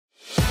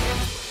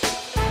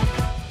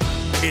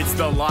It's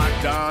the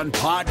Locked On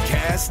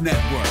Podcast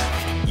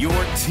Network, your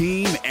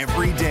team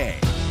every day.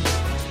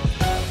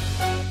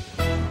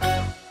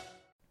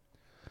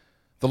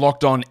 The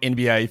Locked On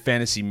NBA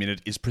Fantasy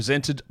Minute is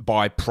presented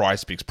by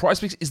PrizePicks.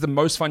 PrizePicks is the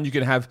most fun you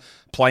can have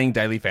playing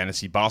daily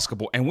fantasy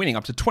basketball and winning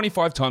up to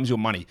 25 times your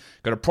money.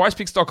 Go to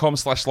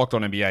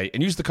prizepicks.com/LockedOnNBA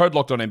and use the code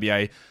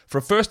LockedOnNBA for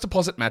a first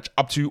deposit match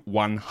up to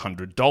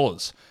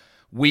 $100.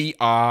 We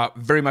are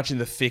very much in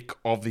the thick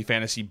of the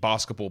fantasy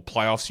basketball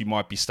playoffs. You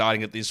might be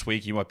starting it this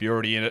week. You might be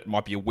already in it. It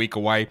might be a week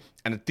away.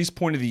 And at this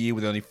point of the year,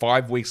 with only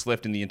 5 weeks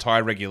left in the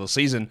entire regular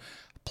season,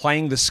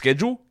 playing the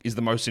schedule is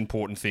the most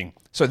important thing.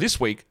 So this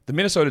week, the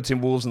Minnesota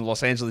Timberwolves and the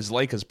Los Angeles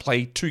Lakers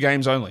play 2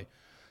 games only.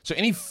 So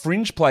any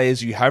fringe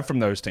players you have from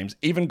those teams,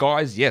 even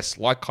guys, yes,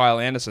 like Kyle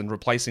Anderson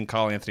replacing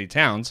Karl Anthony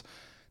Towns,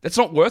 that's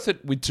not worth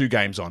it with 2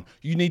 games on.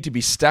 You need to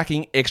be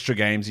stacking extra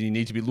games, and you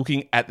need to be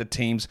looking at the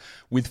teams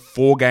with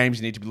 4 games.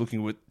 You need to be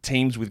looking at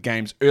teams with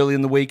games early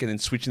in the week and then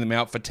switching them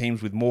out for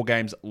teams with more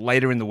games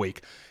later in the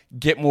week.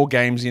 Get more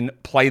games in,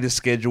 play the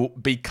schedule,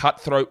 be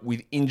cutthroat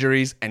with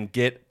injuries, and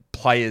get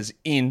players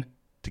in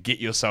to get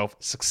yourself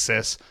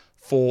success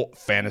for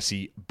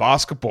fantasy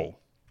basketball.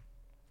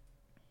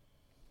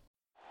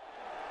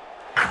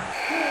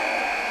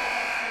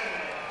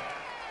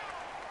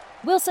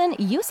 Wilson,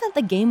 you sent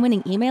the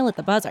game-winning email at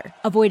the buzzer,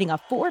 avoiding a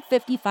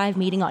 4:55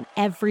 meeting on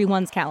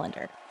everyone's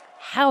calendar.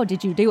 How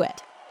did you do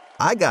it?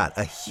 I got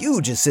a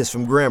huge assist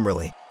from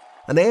Grammarly,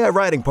 an AI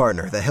writing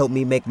partner that helped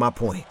me make my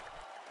point.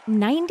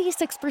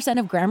 96%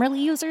 of Grammarly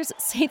users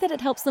say that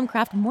it helps them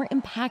craft more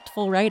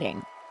impactful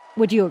writing.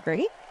 Would you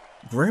agree?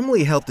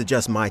 Grammarly helped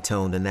adjust my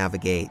tone to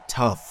navigate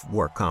tough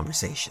work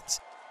conversations.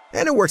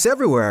 And it works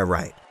everywhere I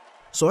write,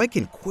 so I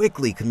can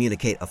quickly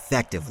communicate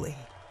effectively.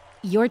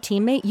 Your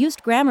teammate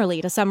used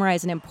Grammarly to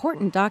summarize an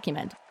important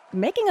document,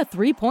 making a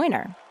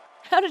 3-pointer.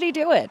 How did he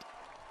do it?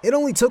 It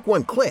only took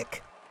 1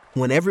 click.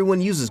 When everyone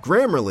uses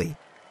Grammarly,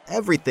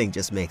 everything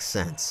just makes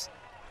sense.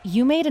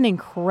 You made an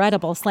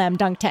incredible slam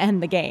dunk to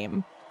end the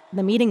game.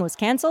 The meeting was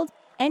canceled,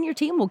 and your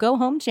team will go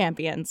home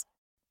champions.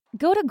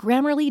 Go to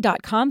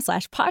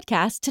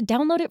Grammarly.com/podcast to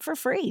download it for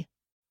free.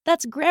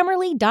 That's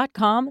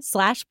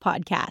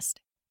Grammarly.com/podcast.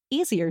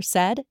 Easier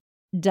said,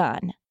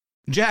 done.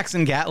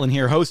 Jackson Gatlin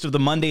here, host of the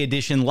Monday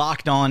edition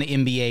Locked On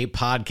NBA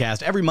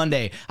podcast. Every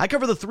Monday, I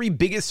cover the 3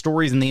 biggest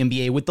stories in the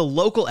NBA with the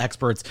local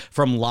experts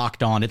from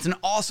Locked On. It's an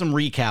awesome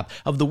recap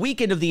of the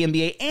weekend of the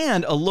NBA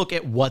and a look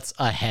at what's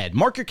ahead.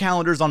 Mark your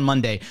calendars on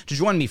Monday to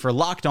join me for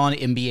Locked On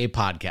NBA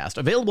podcast,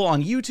 available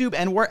on YouTube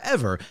and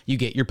wherever you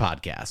get your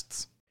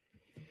podcasts.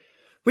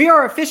 We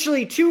are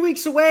officially 2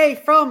 weeks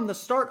away from the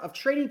start of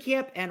training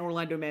camp and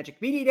Orlando Magic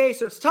Media Day,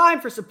 so it's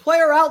time for some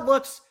player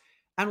outlooks,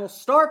 and we'll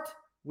start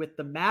with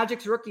the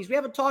Magic's rookies. We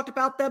haven't talked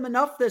about them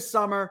enough this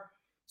summer,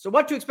 so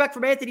what to expect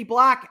from Anthony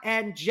Black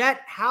and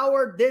Jett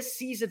Howard this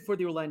season for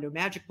the Orlando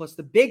Magic, plus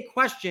the big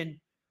question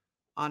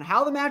on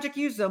how the Magic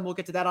use them. We'll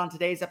get to that on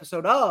today's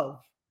episode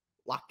of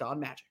Locked On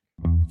Magic.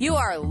 You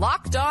are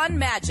Locked On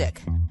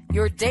Magic,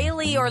 your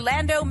daily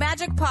Orlando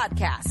Magic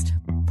podcast.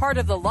 Part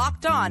of the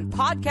Locked On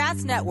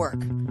Podcast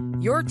Network,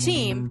 your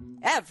team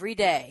every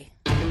day.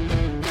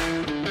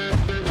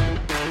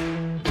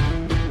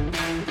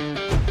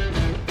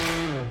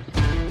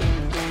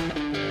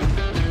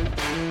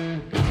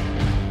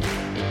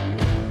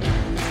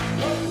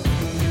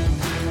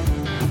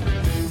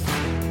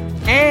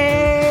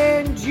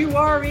 And you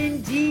are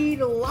indeed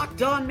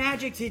Locked On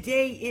Magic.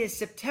 Today is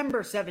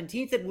September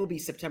 17th. It will be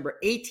September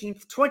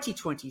 18th,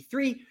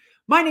 2023.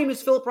 My name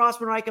is Philip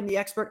Rossman-Reich. I'm the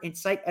expert and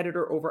site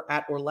editor over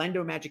at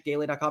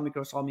OrlandoMagicDaily.com. You can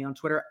also follow me on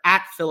Twitter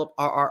at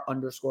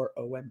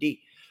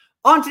PhilipRR_OMD.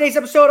 On today's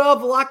episode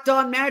of Locked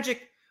On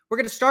Magic, we're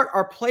going to start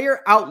our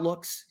player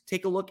outlooks,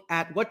 take a look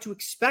at what to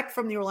expect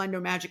from the Orlando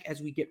Magic as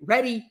we get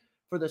ready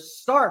for the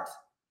start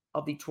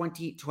of the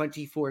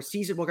 2024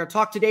 season. We're going to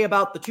talk today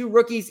about the 2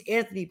 rookies,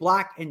 Anthony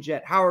Black and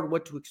Jett Howard,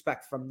 what to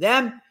expect from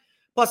them,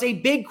 plus a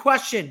big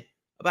question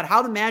about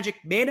how the Magic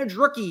manage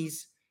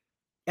rookies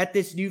at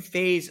this new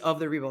phase of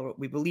the rebuild.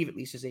 We believe at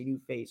least is a new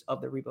phase of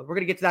the rebuild. We're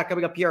going to get to that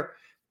coming up here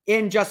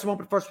in just a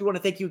moment. But first, we want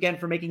to thank you again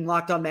for making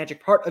Locked On Magic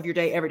part of your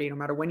day every day, no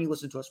matter when you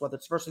listen to us, whether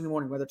it's first thing in the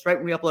morning, whether it's right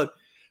when we upload.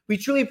 We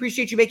truly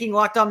appreciate you making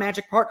Locked On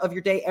Magic part of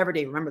your day every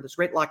day. Remember, this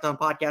great Locked On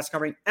podcast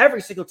covering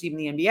every single team in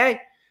the NBA.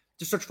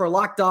 Just search for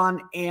Locked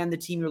On and the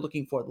team you're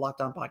looking for, the Locked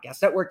On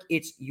Podcast Network.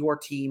 It's your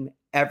team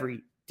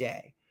every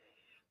day.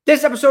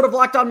 This episode of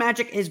Locked On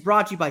Magic is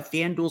brought to you by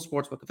FanDuel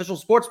Sportsbook, official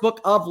sportsbook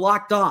of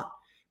Locked On.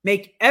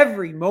 Make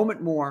every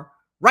moment more.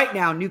 Right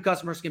now, new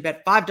customers can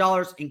bet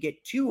 $5 and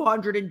get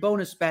 $200 in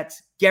bonus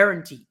bets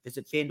guaranteed.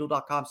 Visit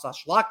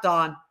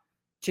FanDuel.com/LockedOn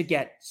to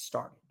get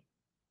started.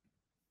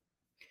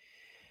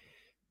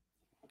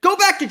 Go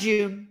back to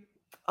June.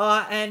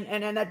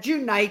 And that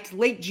June night,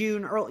 late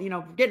June, early,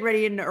 getting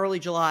ready into early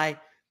July,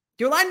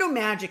 the Orlando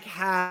Magic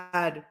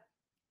had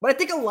what I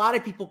think a lot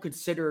of people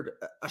considered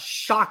a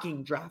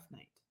shocking draft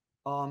night.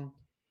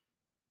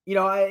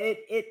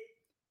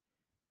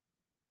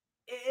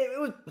 It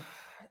was,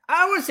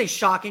 I wouldn't say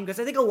shocking, because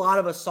I think a lot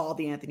of us saw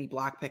the Anthony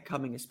Black pick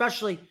coming,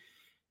 especially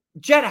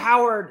Jett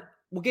Howard.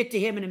 we'll get to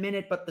him in a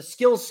minute, but the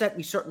skill set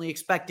we certainly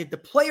expected. The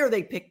player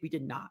they picked, we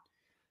did not.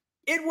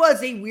 It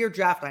was a weird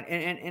draft night.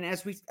 And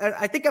as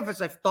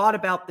I've thought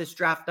about this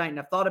draft night and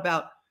I've thought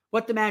about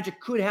what the Magic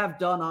could have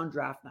done on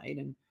draft night.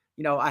 And,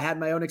 I had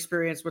my own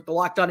experience with the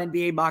Locked On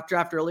NBA mock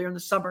draft earlier in the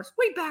summer,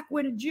 way back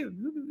when in June.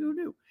 Who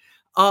knew?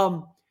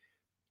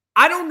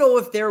 I don't know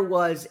if there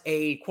was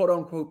a quote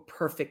unquote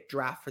perfect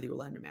draft for the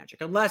Orlando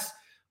Magic, unless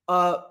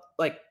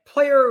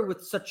player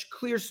with such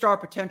clear star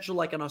potential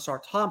like an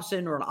Ausar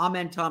Thompson or an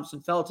Amen Thompson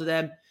fell to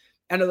them.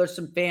 I know there's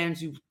some fans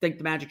who think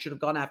the Magic should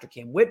have gone after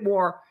Cam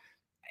Whitmore.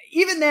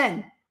 Even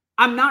then,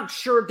 I'm not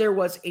sure there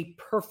was a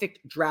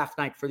perfect draft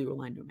night for the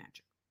Orlando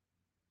Magic.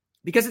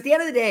 Because at the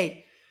end of the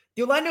day,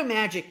 the Orlando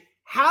Magic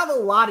have a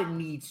lot of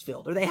needs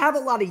filled, or they have a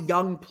lot of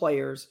young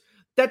players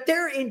that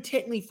they're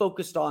intently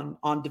focused on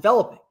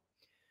developing.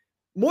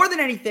 More than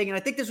anything, and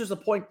I think this was a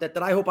point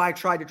that I hope I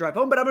tried to drive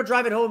home, but I'm going to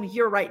drive it home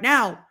here right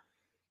now.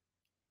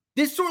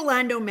 This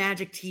Orlando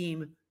Magic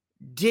team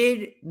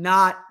did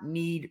not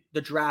need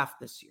the draft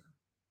this year.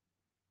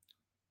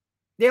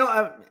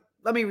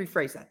 Let me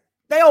rephrase that.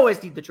 They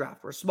always need the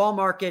draft. We're a small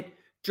market.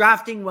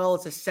 Drafting well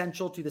is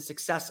essential to the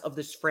success of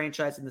this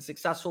franchise and the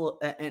successful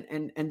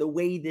and the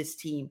way this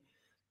team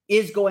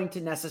is going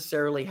to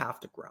necessarily have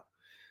to grow.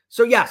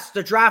 So yes,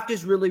 the draft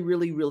is really,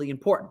 really, really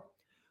important.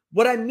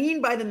 What I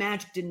mean by the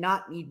Magic did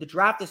not need the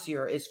draft this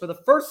year is for the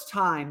first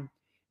time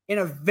in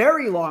a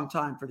very long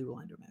time for the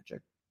Orlando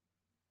Magic,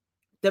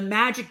 the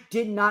Magic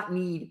did not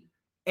need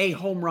a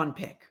home run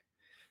pick.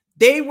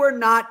 They were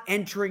not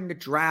entering the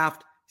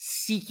draft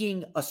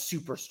seeking a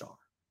superstar.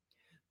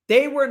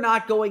 They were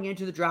not going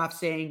into the draft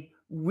saying,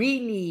 we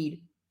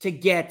need to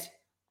get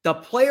the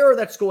player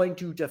that's going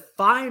to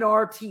define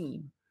our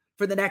team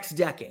for the next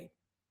decade.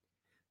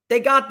 They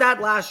got that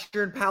last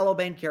year in Paolo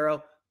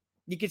Banchero.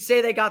 You could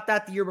say they got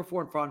that the year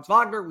before in Franz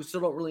Wagner. We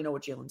still don't really know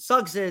what Jalen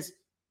Suggs is.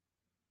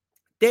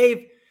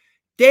 They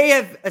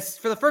have,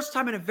 for the first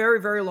time in a very,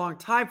 very long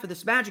time for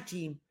this Magic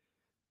team,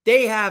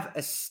 they have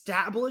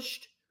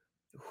established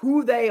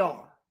who they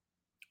are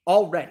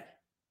already.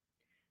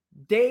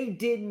 They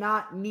did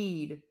not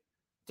need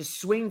to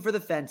swing for the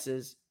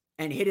fences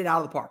and hit it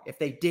out of the park. If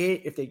they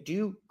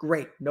do,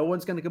 great. No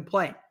one's going to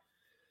complain.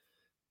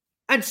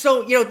 And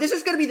so, this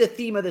is going to be the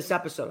theme of this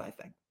episode, I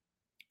think,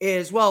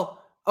 is,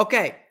 well,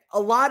 okay, a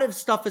lot of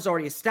stuff is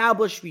already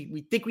established.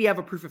 We think we have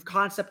a proof of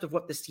concept of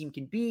what this team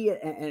can be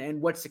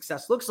and what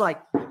success looks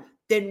like.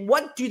 Then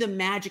what do the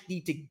Magic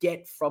need to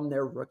get from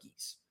their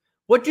rookies?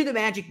 What do the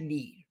Magic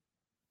need?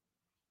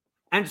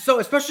 And so,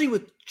 especially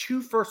with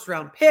 2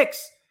 first-round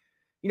picks,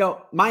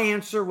 my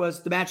answer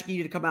was the Magic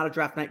needed to come out of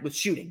draft night with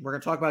shooting. We're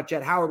going to talk about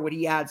Jett Howard, what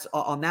he adds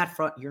on that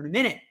front here in a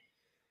minute.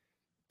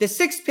 The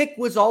 6th pick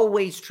was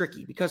always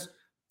tricky because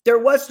there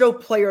was no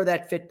player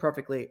that fit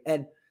perfectly.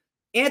 And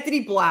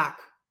Anthony Black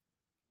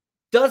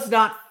does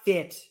not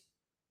fit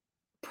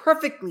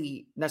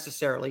perfectly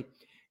necessarily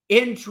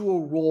into a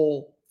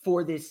role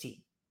for this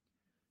team.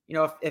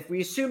 If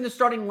we assume the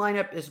starting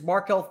lineup is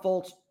Markelle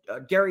Fultz,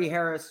 Gary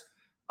Harris,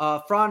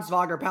 Franz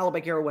Wagner, Paolo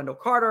Banchero, Wendell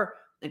Carter,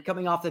 and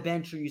coming off the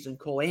bench, you're using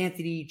Cole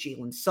Anthony,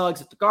 Jalen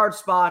Suggs at the guard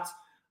spots.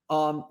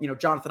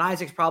 Jonathan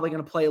Isaac's probably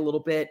going to play a little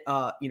bit.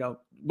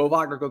 Mo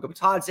Wagner, Goga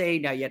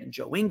Bitadze, now yet in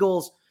Joe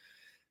Ingles.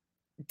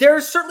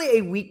 There's certainly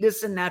a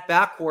weakness in that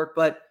backcourt,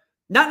 but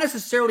not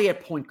necessarily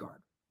at point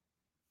guard.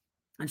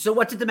 And so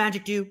what did the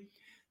Magic do?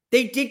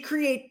 They did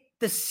create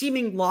the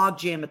seeming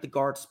logjam at the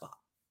guard spot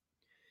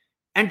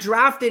and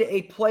drafted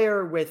a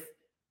player with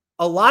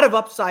a lot of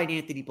upside,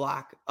 Anthony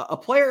Black, a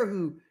player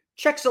who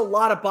checks a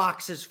lot of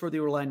boxes for the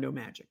Orlando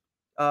Magic.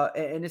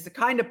 And it's the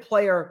kind of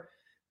player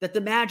that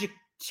the Magic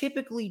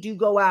typically do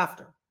go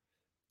after.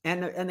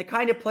 And the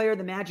kind of player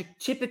the Magic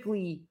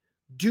typically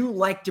do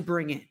like to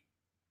bring in.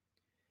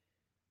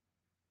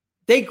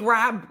 They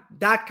grab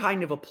that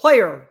kind of a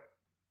player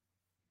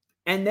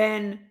and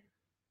then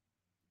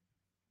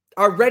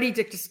are ready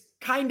to just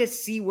kind of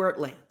see where it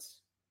lands.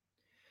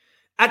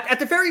 At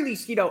the very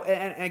least,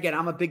 and again,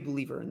 I'm a big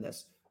believer in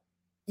this.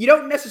 You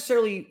don't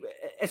necessarily,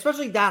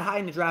 especially that high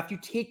in the draft, you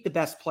take the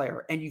best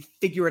player and you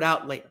figure it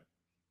out later.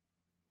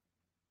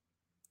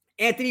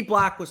 Anthony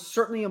Black was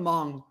certainly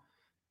among,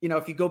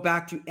 if you go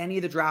back to any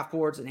of the draft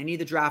boards and any of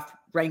the draft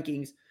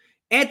rankings,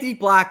 Anthony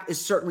Black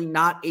is certainly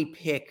not a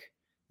pick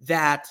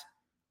that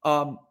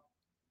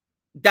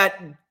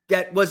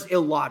was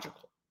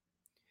illogical.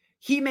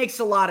 He makes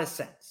a lot of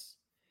sense.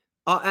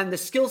 And the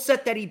skill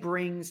set that he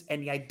brings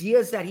and the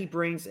ideas that he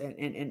brings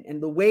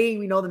and the way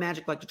we know the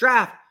Magic like to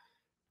draft,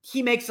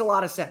 he makes a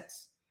lot of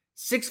sense.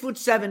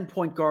 6'7"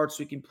 point guard, so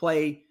he can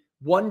play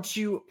 1,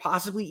 2,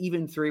 possibly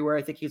even 3, where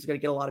I think he's going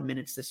to get a lot of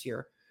minutes this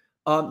year.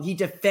 He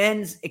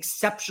defends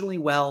exceptionally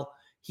well.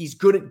 He's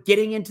good at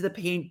getting into the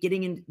paint,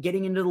 getting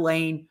into the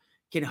lane,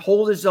 can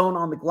hold his own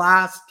on the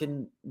glass,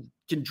 can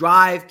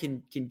drive,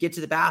 can get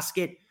to the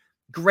basket.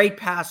 Great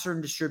passer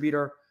and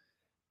distributor.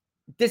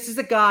 This is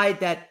a guy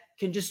that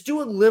can just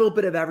do a little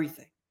bit of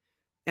everything.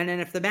 And then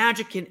if the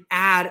Magic can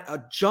add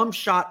a jump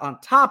shot on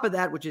top of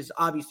that, which is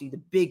obviously the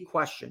big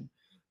question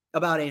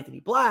about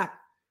Anthony Black,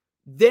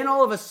 then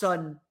all of a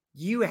sudden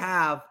you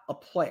have a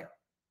player.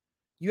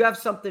 You have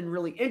something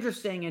really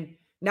interesting. And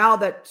now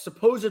that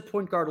supposed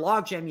point guard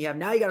logjam you have,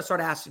 now you got to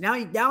start asking.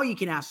 Now you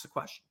can ask the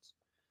questions.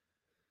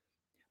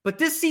 But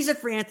this season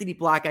for Anthony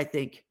Black, I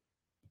think,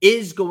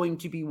 is going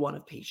to be one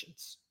of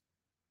patience.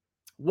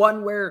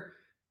 One where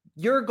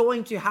you're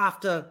going to have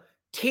to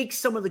take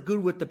some of the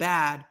good with the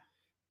bad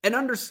and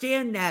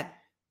understand that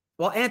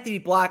while Anthony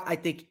Black, I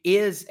think,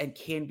 is and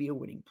can be a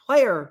winning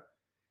player,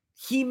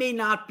 he may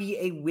not be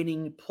a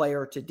winning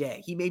player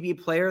today. He may be a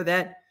player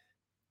that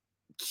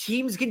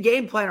teams can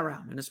game plan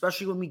around. And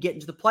especially when we get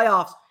into the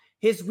playoffs,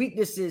 his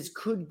weaknesses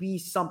could be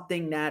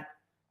something that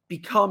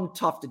become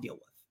tough to deal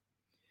with.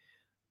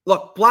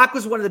 Look, Black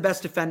was one of the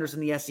best defenders in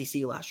the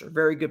SEC last year.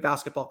 Very good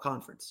basketball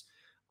conference.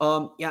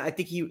 I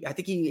think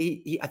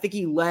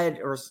he led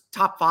or was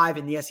top 5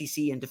 in the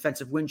SEC in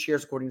defensive win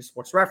shares according to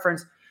Sports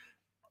Reference.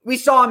 We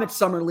saw him at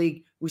Summer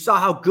League. We saw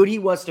how good he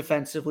was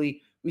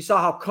defensively. We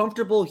saw how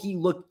comfortable he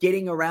looked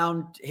getting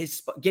around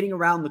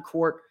the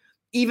court,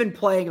 even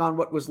playing on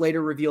what was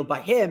later revealed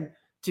by him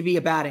to be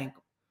a bad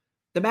ankle.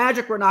 The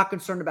Magic were not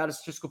concerned about his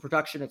physical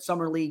production at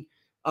Summer League.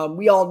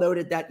 We all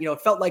noted that,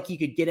 it felt like he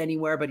could get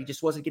anywhere, but he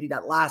just wasn't getting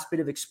that last bit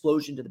of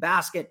explosion to the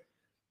basket.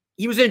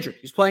 He was injured.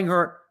 He was playing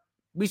hurt.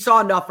 We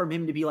saw enough from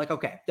him to be like,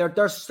 okay,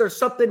 there's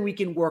something we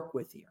can work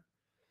with here.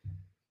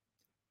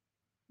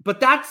 But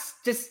that's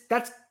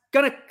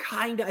going to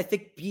kind of, I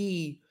think,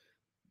 be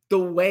the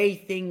way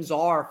things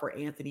are for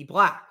Anthony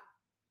Black.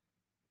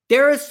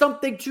 There is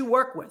something to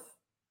work with.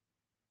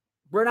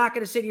 We're not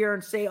going to sit here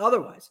and say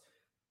otherwise.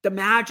 The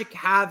Magic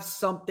have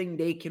something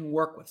they can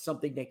work with,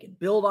 something they can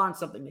build on,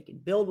 something they can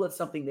build with,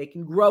 something they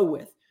can grow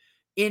with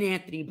in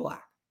Anthony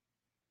Black.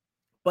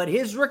 But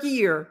his rookie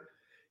year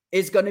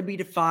is going to be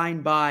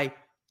defined by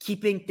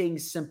keeping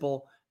things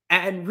simple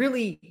and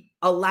really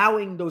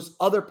allowing those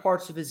other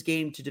parts of his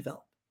game to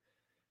develop.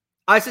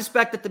 I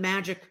suspect that the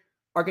Magic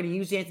are going to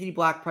use Anthony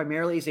Black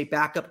primarily as a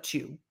backup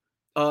 2,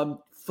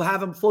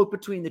 have him float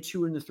between the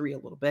 2 and the 3 a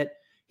little bit.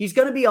 He's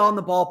going to be on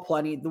the ball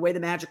plenty. The way the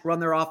Magic run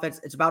their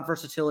offense, it's about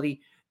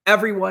versatility.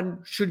 Everyone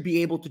should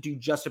be able to do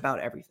just about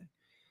everything.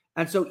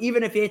 And so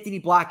even if Anthony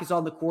Black is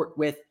on the court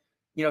with,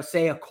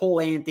 say a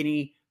Cole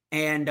Anthony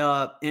and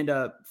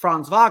a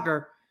Franz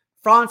Wagner,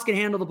 Franz can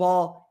handle the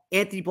ball.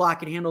 Anthony Black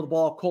can handle the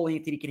ball. Cole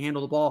Anthony can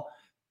handle the ball.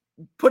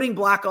 Putting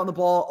Black on the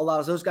ball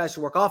allows those guys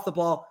to work off the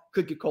ball,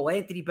 could get Cole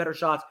Anthony better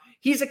shots.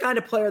 He's the kind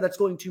of player that's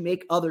going to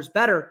make others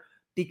better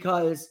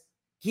because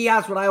he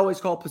has what I always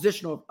call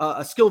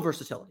positional skill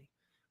versatility,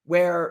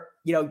 where,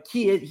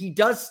 he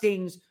does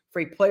things for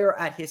a player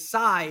at his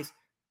size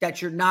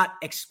that you're not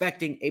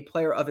expecting a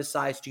player of his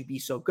size to be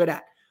so good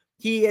at.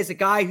 He is a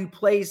guy who's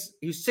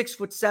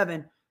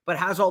 6'7", but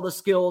has all the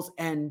skills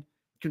and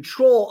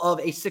control of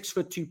a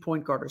 6'2"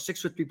 point guard or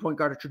 6'3" point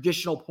guard, a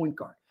traditional point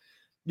guard.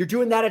 You're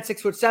doing that at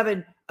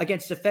 6'7"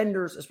 against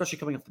defenders, especially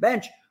coming off the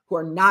bench, who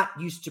are not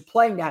used to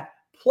playing that.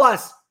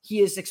 Plus,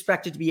 he is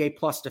expected to be a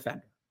plus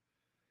defender.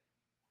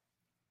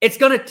 It's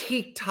going to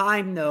take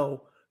time,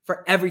 though,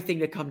 for everything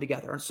to come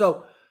together. And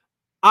so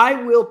I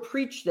will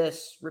preach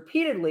this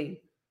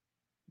repeatedly.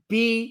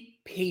 Be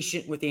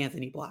patient with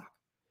Anthony Black.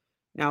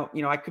 Now,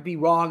 I could be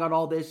wrong on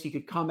all this. He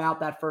could come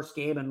out that first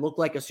game and look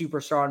like a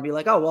superstar and be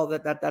like, oh, well,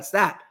 that's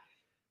that.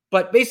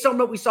 But based on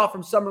what we saw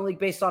from Summer League,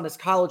 based on his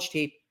college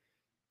tape,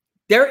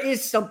 there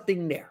is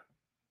something there.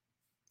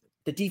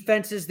 The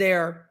defense is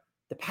there.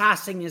 The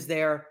passing is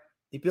there.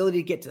 The ability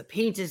to get to the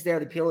paint is there.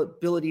 The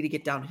ability to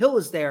get downhill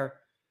is there.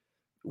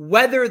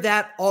 Whether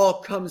that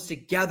all comes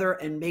together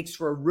and makes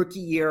for a rookie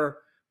year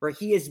where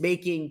he is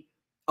making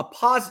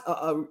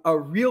a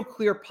real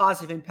clear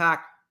positive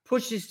impact,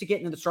 pushes to get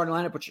into the starting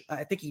lineup, which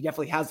I think he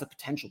definitely has the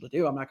potential to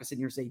do. I'm not going to sit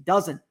here and say he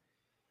doesn't.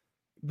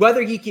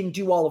 Whether he can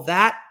do all of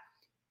that,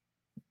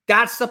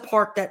 that's the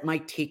part that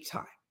might take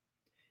time.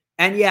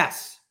 And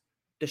yes,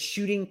 the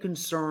shooting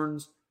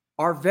concerns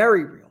are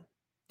very real.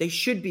 They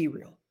should be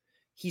real.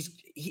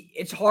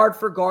 It's hard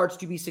for guards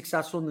to be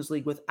successful in this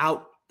league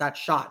without that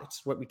shot.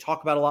 It's what we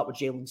talk about a lot with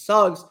Jalen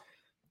Suggs.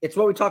 It's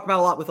what we talk about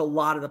a lot with a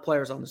lot of the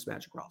players on this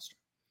Magic roster.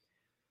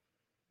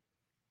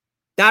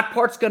 That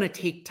part's going to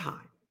take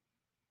time.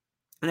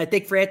 And I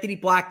think for Anthony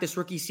Black, this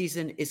rookie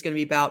season is going to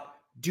be about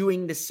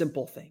doing the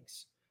simple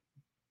things,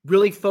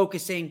 really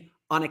focusing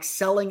on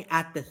excelling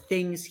at the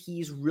things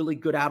he's really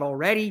good at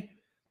already,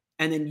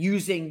 and then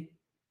using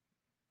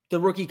the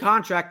rookie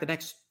contract the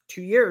next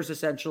 2 years,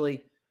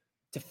 essentially,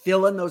 to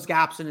fill in those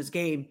gaps in his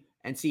game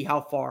and see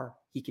how far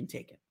he can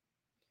take it.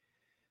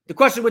 The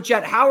question with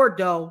Jett Howard,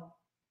 though,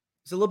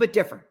 is a little bit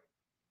different.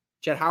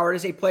 Jett Howard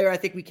is a player I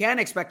think we can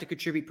expect to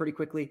contribute pretty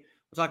quickly.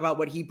 We'll talk about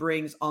what he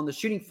brings on the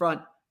shooting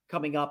front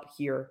coming up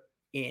here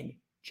in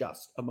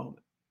just a moment.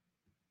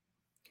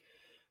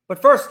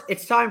 But first,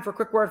 it's time for a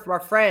quick word from our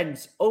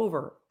friends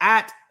over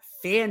at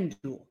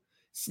FanDuel.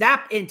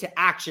 Snap into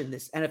action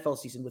this NFL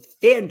season with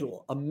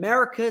FanDuel,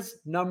 America's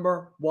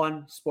 #1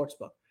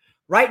 sportsbook.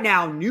 Right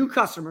now, new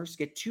customers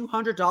get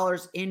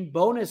 $200 in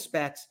bonus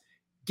bets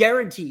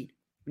guaranteed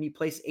when you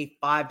place a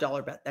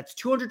 $5 bet. That's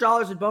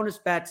 $200 in bonus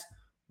bets,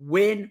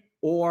 win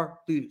or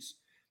lose.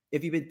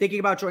 If you've been thinking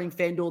about joining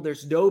FanDuel,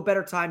 there's no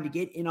better time to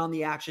get in on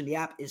the action. The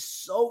app is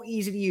so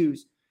easy to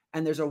use,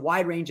 and there's a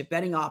wide range of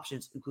betting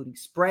options, including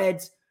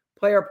spreads,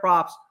 player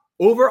props,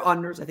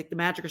 over-unders. I think the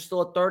Magic are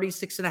still at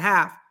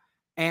 36.5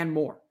 and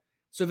more.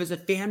 So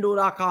visit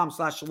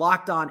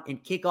FanDuel.com/lockedon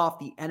and kick off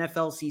the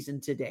NFL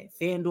season today.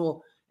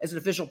 FanDuel is an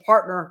official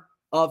partner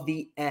of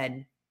the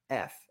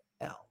NFL.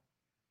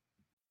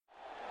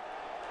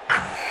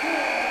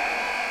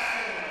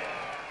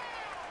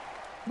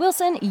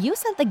 Wilson, you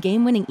sent the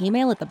game-winning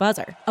email at the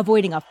buzzer,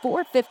 avoiding a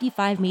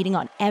 4:55 meeting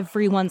on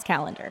everyone's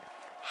calendar.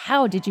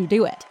 How did you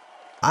do it?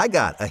 I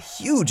got a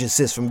huge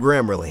assist from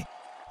Grammarly,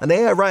 an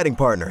AI writing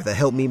partner that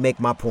helped me make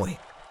my point.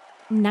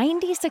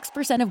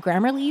 96% of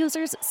Grammarly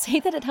users say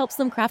that it helps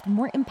them craft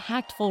more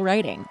impactful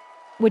writing.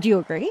 Would you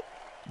agree?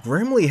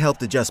 Grammarly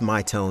helped adjust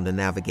my tone to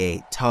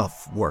navigate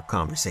tough work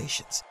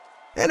conversations.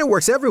 And it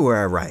works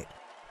everywhere I write,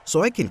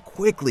 so I can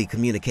quickly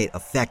communicate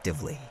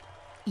effectively.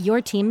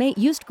 Your teammate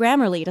used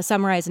Grammarly to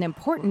summarize an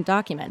important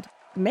document,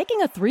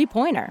 making a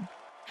 3-pointer.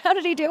 How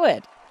did he do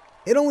it?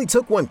 It only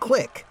took one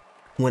click.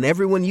 When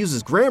everyone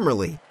uses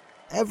Grammarly,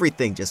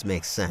 everything just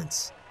makes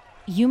sense.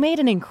 You made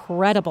an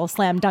incredible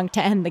slam dunk to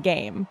end the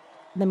game.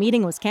 The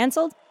meeting was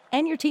canceled,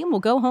 and your team will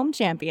go home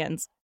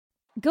champions.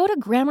 Go to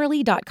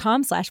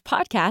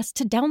Grammarly.com/podcast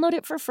to download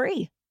it for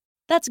free.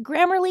 That's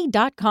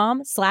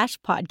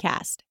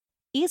Grammarly.com/podcast.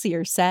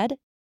 Easier said,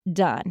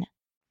 done.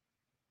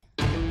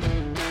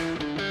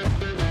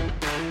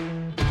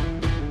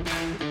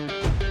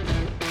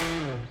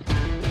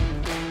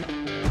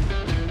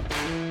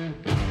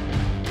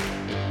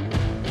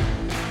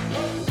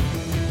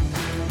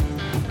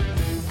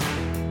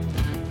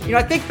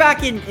 I think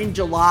back in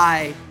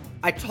July,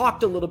 I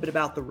talked a little bit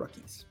about the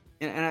rookies.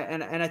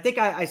 And I think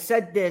I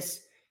said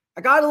this,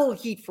 I got a little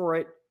heat for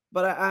it,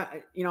 but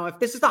I if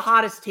this is the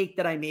hottest take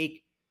that I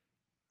make,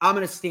 I'm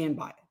going to stand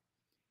by it.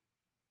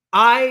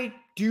 I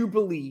do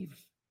believe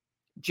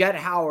Jett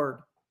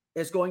Howard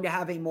is going to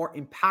have a more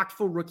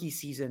impactful rookie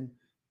season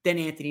than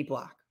Anthony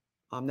Black.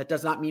 That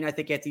does not mean I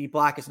think Anthony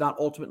Black is not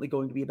ultimately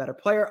going to be a better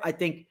player. I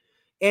think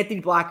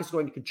Anthony Black is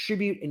going to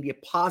contribute and be a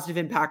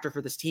positive impactor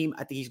for this team.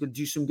 I think he's going to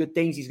do some good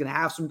things. He's going to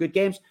have some good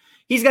games.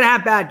 He's going to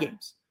have bad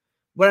games.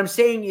 What I'm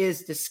saying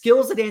is the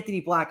skills that Anthony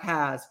Black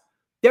has,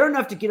 they're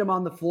enough to get him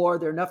on the floor.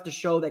 They're enough to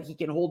show that he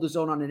can hold his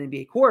own on an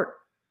NBA court.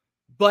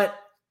 But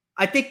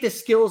I think the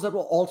skills that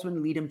will ultimately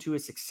lead him to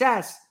his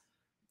success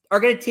are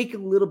going to take a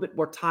little bit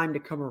more time to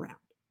come around,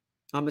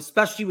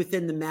 especially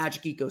within the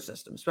Magic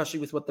ecosystem,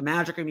 especially with what the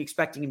Magic are going to be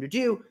expecting him to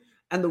do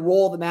and the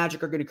role the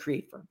Magic are going to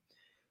create for him.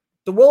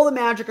 The role the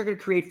Magic are going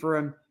to create for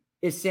him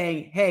is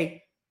saying,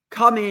 hey,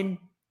 come in,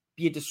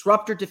 be a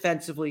disruptor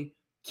defensively,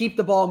 keep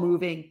the ball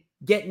moving,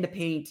 get in the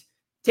paint,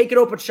 take an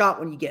open shot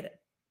when you get it.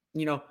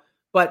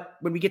 But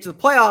when we get to the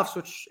playoffs,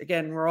 which,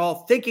 again, we're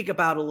all thinking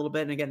about a little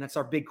bit, and again, that's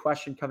our big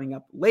question coming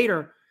up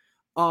later,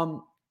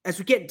 as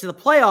we get into the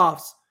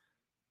playoffs,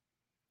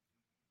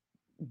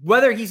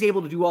 whether he's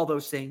able to do all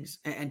those things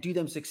and do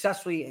them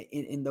successfully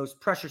in those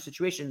pressure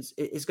situations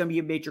is going to be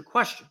a major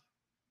question.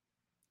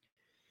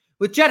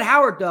 With Jett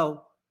Howard,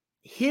 though,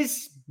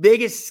 his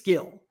biggest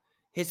skill,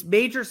 his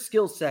major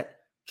skill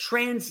set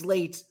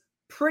translates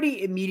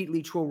pretty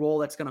immediately to a role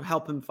that's going to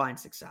help him find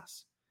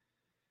success.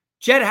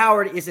 Jett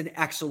Howard is an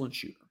excellent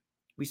shooter.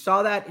 We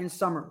saw that in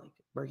Summer League,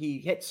 where he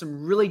hit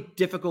some really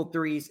difficult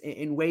threes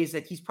in ways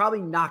that he's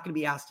probably not going to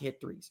be asked to hit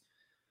threes.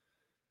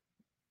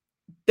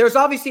 There's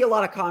obviously a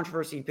lot of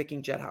controversy in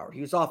picking Jett Howard.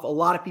 He was off a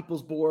lot of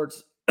people's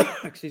boards.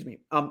 Excuse me.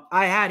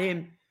 I had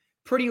him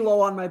pretty low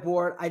on my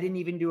board. I didn't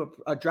even do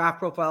a draft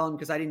profile on him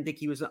because I didn't think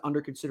he was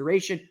under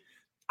consideration.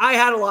 I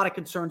had a lot of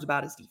concerns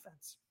about his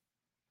defense.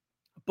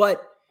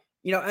 But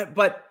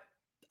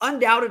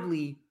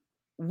undoubtedly,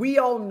 we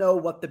all know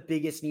what the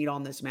biggest need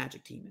on this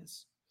Magic team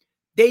is.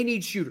 They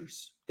need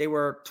shooters. They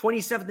were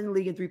 27th in the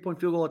league in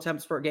three-point field goal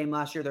attempts per game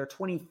last year. They're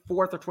 24th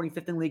or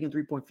 25th in the league in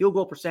three-point field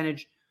goal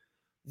percentage.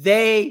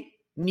 They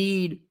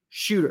need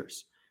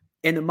shooters.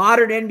 In the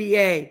modern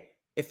NBA,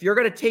 if you're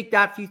going to take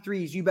that few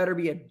threes, you better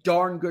be a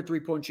darn good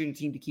three-point shooting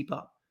team to keep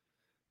up.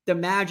 The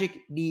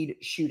Magic need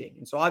shooting.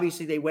 And so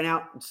obviously they went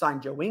out and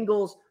signed Joe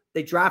Ingles.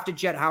 They drafted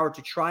Jett Howard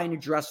to try and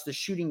address the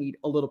shooting need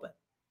a little bit.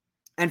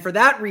 And for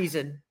that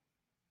reason,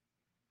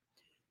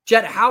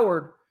 Jett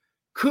Howard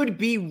could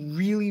be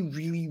really,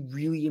 really,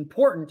 really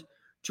important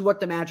to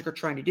what the Magic are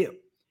trying to do.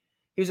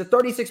 He was a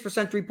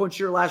 36% three-point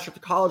shooter last year at the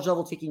college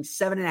level, taking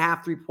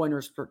 7.5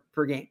 three-pointers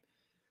per game.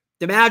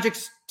 The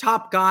Magic's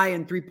top guy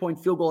in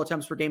three-point field goal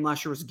attempts per game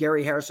last year was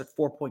Gary Harris at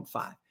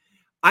 4.5.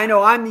 I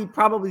know I'm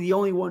probably the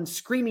only one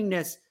screaming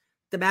this.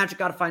 The Magic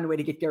got to find a way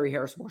to get Gary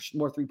Harris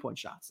more three-point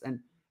shots.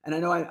 And I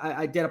know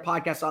I did a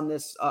podcast on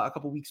this a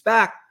couple weeks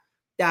back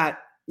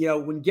that,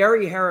 when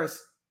Gary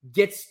Harris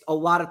gets a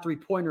lot of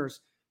three-pointers,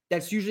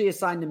 that's usually a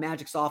sign the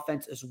Magic's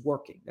offense is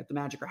working, that the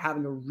Magic are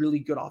having a really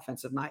good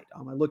offensive night.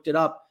 I looked it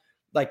up.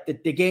 Like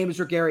the games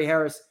where Gary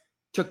Harris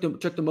took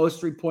the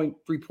most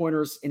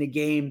three-pointers in a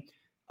game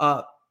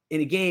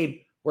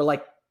were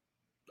like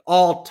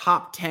all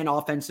top 10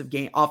 offensive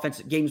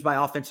games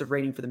by offensive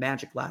rating for the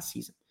Magic last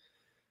season.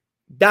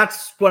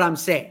 That's what I'm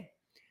saying.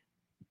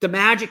 The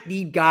Magic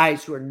need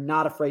guys who are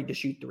not afraid to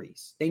shoot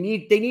threes. They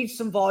need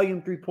some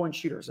volume 3-point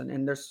shooters,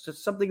 and there's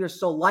just something they're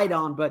so light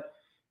on, but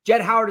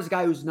Jett Howard is a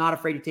guy who's not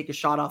afraid to take a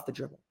shot off the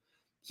dribble.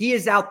 He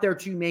is out there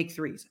to make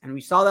threes, and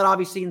we saw that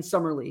obviously in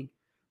Summer League.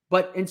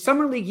 But in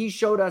Summer League, he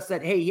showed us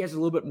that, hey, he has a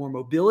little bit more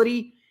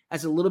mobility,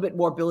 has a little bit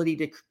more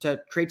ability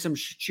to create some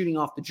shooting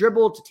off the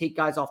dribble, to take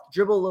guys off the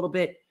dribble a little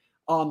bit,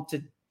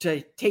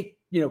 to take,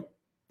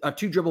 a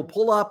 2-dribble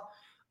pull-up.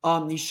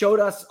 He showed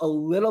us a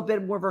little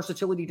bit more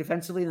versatility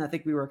defensively than I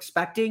think we were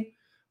expecting.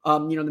 The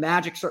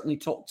Magic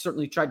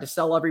certainly tried to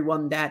sell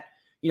everyone that,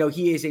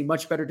 he is a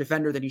much better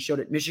defender than he showed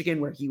at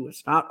Michigan, where he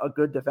was not a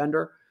good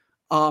defender.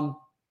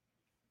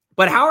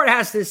 But Howard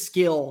has this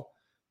skill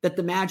that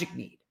the Magic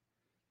need.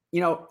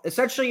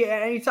 Essentially,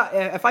 anytime,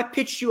 if I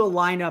pitched you a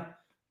lineup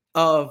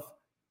of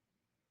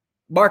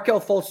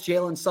Markelle Fultz,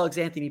 Jalen Suggs,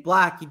 Anthony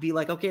Black, you'd be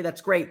like, okay, that's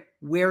great.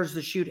 Where's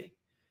the shooting?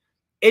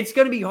 It's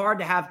going to be hard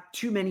to have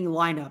too many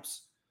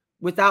lineups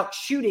without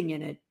shooting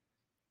in it.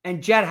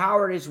 And Jett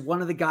Howard is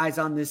one of the guys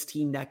on this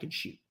team that can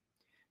shoot.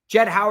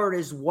 Jett Howard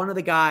is one of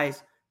the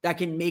guys that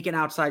can make an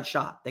outside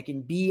shot, that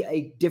can be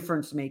a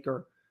difference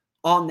maker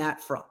on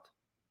that front.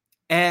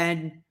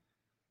 And,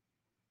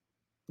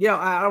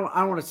 I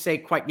don't want to say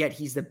quite yet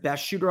he's the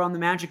best shooter on the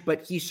Magic,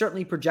 but he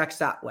certainly projects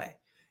that way.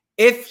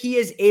 If he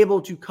is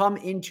able to come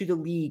into the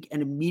league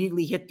and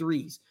immediately hit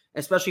threes,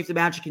 especially if the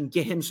Magic can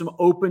get him some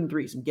open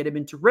threes and get him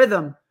into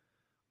rhythm,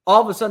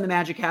 all of a sudden the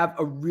Magic have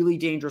a really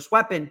dangerous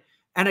weapon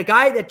and a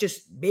guy that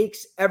just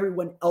makes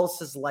everyone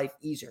else's life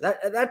easier.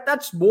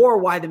 That's more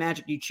why the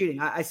Magic need shooting.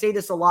 I say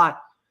this a lot.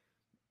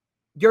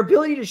 Your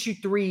ability to shoot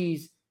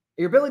threes,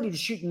 your ability to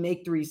shoot and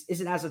make threes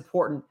isn't as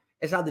important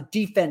as how the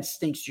defense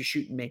thinks you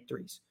shoot and make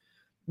threes.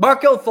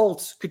 Markelle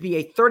Fultz could be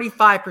a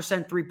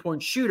 35%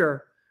 three-point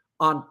shooter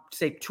on,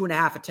 say,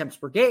 2.5 attempts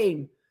per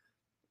game.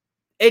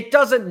 It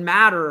doesn't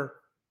matter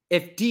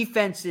if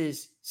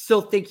defenses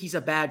still think he's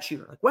a bad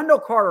shooter. Like Wendell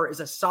Carter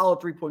is a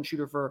solid three-point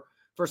shooter for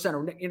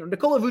center.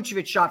 Nikola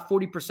Vucevic shot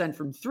 40%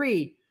 from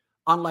three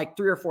on like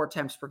 3 or 4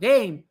 attempts per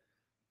game.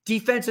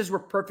 Defenses were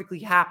perfectly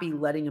happy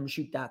letting him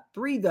shoot that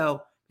three,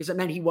 though, because it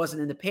meant he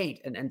wasn't in the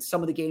paint. And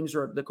some of the games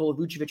were Nikola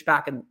Vucevic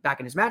back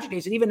in his Magic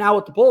days, and even now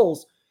with the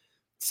Bulls,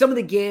 some of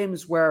the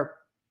games where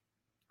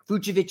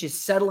Vucevic is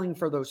settling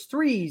for those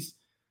threes,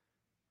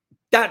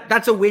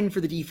 that's a win for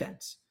the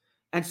defense.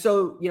 And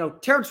so,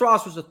 Terrence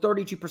Ross was a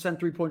 32%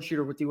 three-point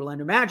shooter with the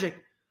Orlando Magic,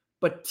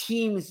 but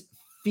teams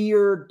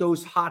feared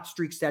those hot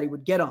streaks that he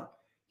would get on.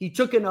 He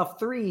took enough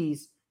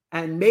threes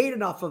and made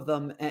enough of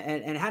them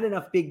and had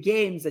enough big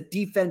games that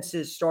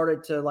defenses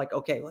started to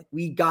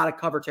we got to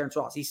cover Terrence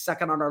Ross. He's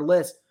second on our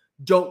list.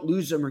 Don't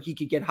lose him or he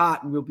could get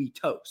hot and we'll be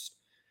toast.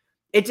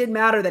 It didn't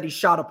matter that he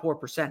shot a poor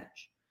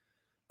percentage.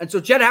 And so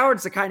Jett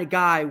Howard's the kind of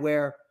guy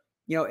where,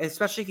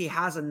 especially if he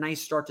has a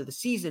nice start to the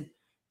season,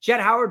 Jett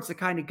Howard's the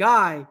kind of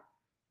guy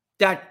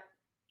that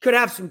could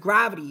have some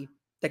gravity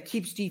that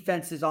keeps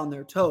defenses on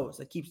their toes,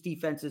 that keeps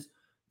defenses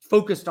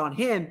focused on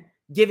him,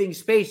 giving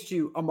space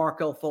to a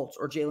Markelle Fultz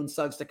or Jalen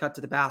Suggs to cut to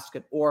the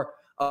basket, or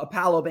a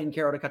Paolo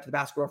Banchero to cut to the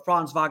basket, or a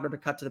Franz Wagner to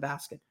cut to the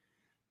basket.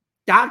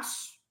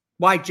 That's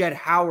why Jett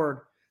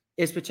Howard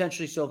is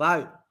potentially so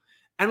valuable.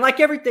 And like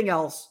everything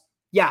else,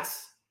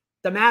 yes,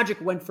 the Magic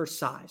went for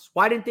size.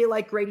 Why didn't they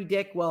like Grady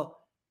Dick? Well,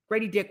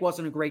 Grady Dick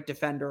wasn't a great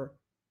defender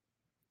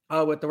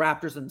with the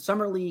Raptors in the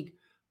Summer League.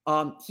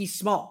 He's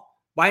small.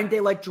 Why didn't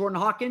they like Jordan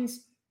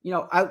Hawkins?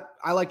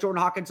 I like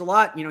Jordan Hawkins a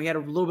lot. He had a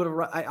little bit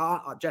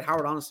of Jett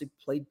Howard honestly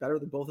played better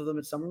than both of them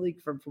at Summer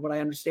League from what I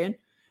understand.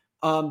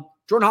 Jordan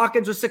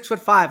Hawkins was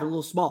 6'5", a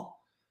little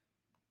small.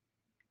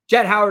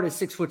 Jett Howard is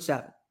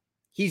 6'7".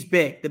 He's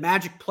big. The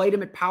Magic played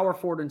him at power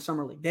forward in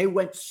Summer League. They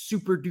went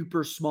super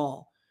duper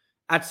small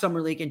at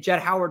Summer League, and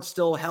Jett Howard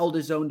still held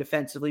his own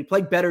defensively. He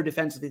played better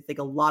defensively. I think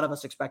a lot of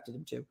us expected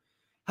him to.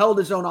 Held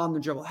his own on the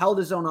dribble. Held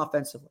his own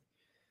offensively.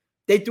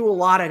 They threw a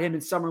lot at him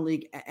in Summer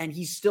League, and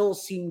he still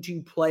seemed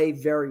to play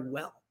very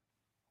well.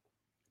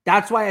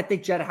 That's why I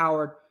think Jett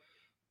Howard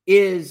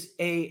is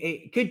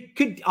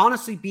could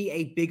honestly be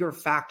a bigger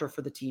factor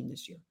for the team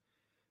this year.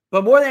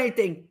 But more than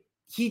anything,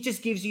 he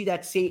just gives you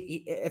that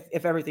safety.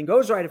 If everything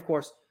goes right, of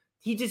course,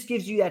 he just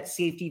gives you that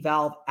safety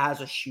valve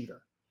as a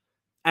shooter.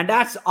 And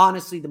that's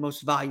honestly the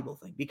most valuable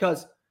thing,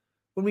 because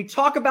when we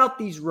talk about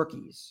these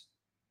rookies,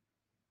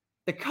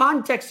 the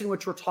context in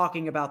which we're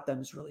talking about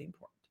them is really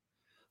important.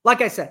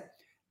 Like I said,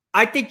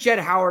 I think Jett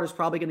Howard is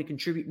probably going to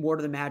contribute more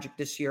to the Magic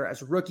this year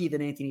as a rookie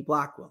than Anthony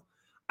Black will.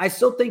 I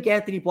still think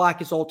Anthony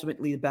Black is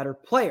ultimately the better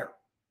player.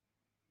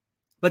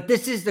 But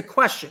this is the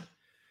question.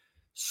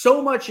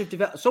 So much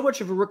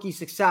of a rookie's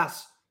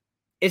success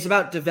is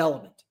about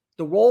development,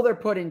 the role they're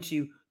put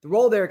into, the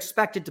role they're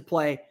expected to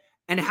play,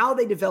 and how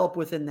they develop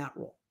within that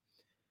role.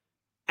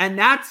 And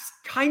that's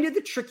kind of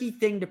the tricky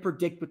thing to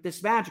predict with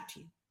this Magic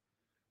team.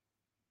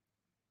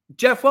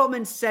 Jeff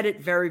Weltman said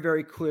it very,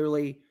 very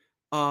clearly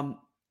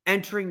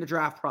entering the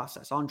draft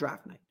process on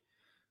draft night.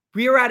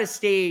 We are at a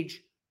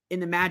stage in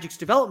the Magic's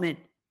development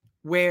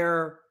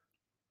where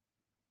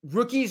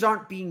rookies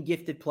aren't being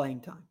gifted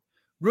playing time.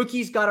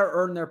 Rookies got to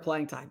earn their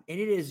playing time. And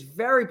it is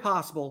very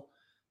possible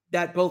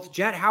that both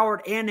Jett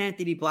Howard and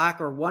Anthony Black,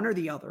 or one or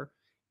the other,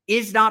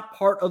 is not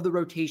part of the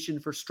rotation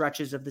for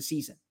stretches of the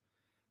season.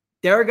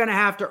 They're going to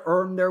have to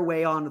earn their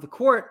way onto the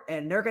court,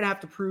 and they're going to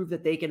have to prove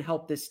that they can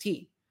help this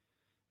team.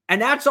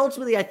 And that's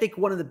ultimately, I think,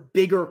 one of the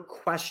bigger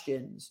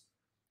questions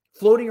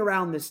floating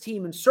around this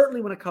team, and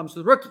certainly when it comes to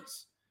the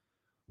rookies.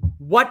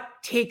 What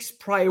takes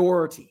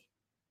priority?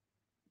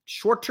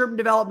 Short-term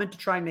development to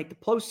try and make the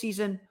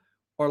postseason,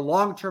 or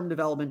long-term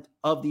development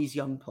of these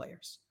young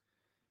players?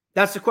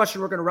 That's the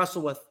question we're going to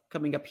wrestle with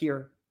coming up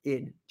here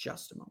in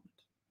just a moment.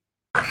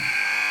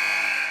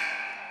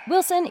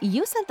 Wilson,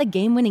 you sent the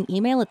game-winning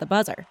email at the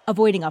buzzer,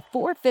 avoiding a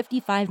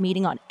 4:55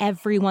 meeting on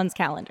everyone's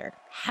calendar.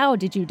 How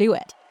did you do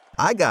it?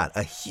 I got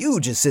a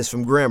huge assist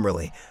from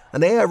Grammarly,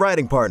 an AI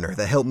writing partner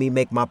that helped me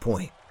make my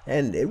point.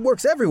 And it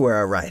works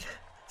everywhere I write.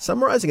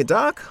 Summarizing a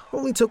doc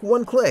only took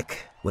one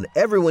click. When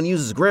everyone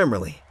uses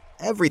Grammarly,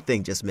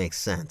 everything just makes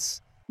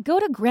sense. Go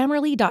to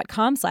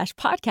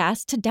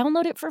Grammarly.com/podcast to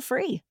download it for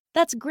free.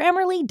 That's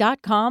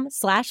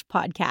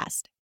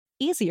Grammarly.com/podcast.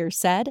 Easier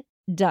said,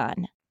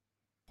 done.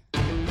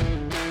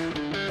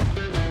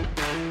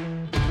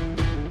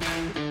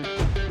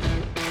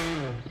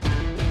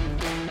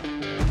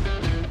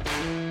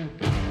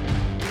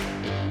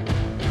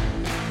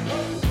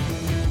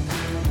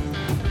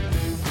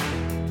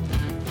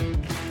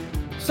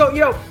 So,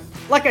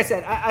 like I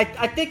said,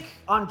 I think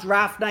on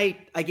draft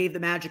night, I gave the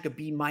Magic a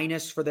B-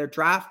 for their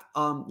draft.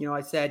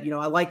 I said,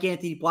 I like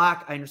Anthony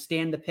Black. I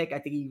understand the pick. I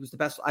think he was the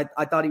best.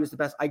 I thought he was the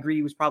best. I agree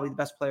he was probably the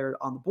best player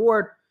on the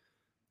board.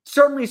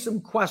 Certainly some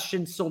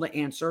questions still to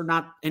answer,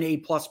 not an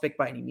A+ pick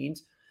by any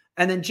means.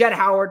 And then Jett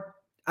Howard,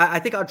 I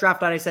think on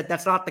draft night, I said,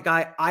 that's not the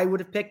guy I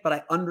would have picked, but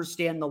I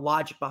understand the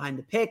logic behind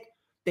the pick.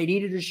 They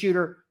needed a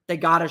shooter. They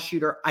got a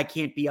shooter. I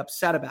can't be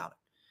upset about it.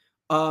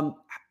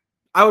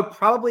 I would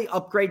probably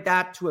upgrade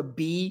that to a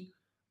B,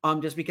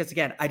 just because,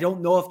 again, I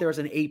don't know if there's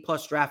an A+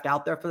 draft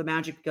out there for the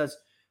Magic, because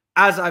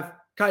as I've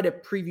kind of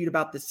previewed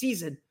about the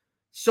season,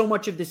 so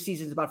much of this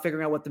season is about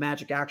figuring out what the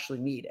Magic actually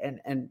need.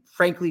 And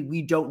frankly,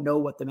 we don't know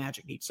what the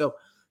Magic needs. So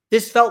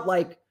this felt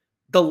like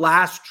the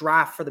last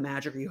draft for the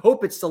Magic, or you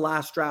hope it's the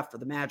last draft for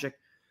the Magic,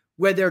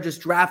 where they're just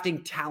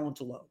drafting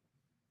talent alone.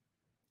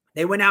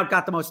 They went out,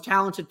 got the most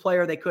talented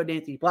player they could,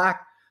 Anthony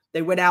Black.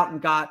 They went out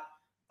and got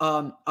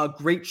a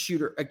great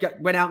shooter,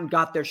 went out and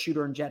got their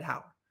shooter in Jett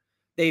Howard.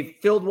 They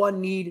filled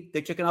one need.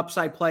 They took an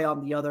upside play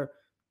on the other.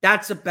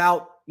 That's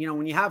about,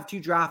 when you have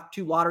two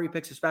lottery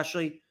picks,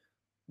 especially,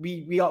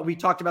 we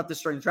talked about this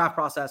during the draft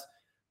process,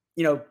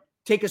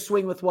 take a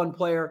swing with one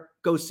player,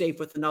 go safe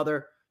with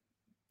another.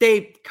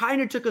 They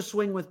kind of took a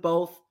swing with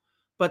both,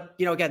 but,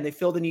 again, they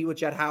filled the need with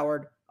Jett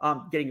Howard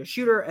getting a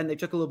shooter, and they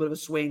took a little bit of a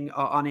swing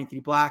on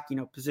Anthony Black,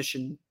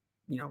 position,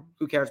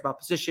 who cares about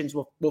positions?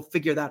 We'll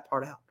figure that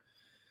part out.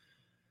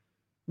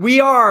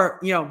 We are,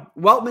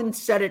 Weltman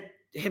said it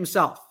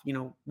himself,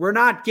 we're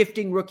not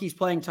gifting rookies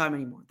playing time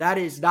anymore. That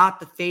is not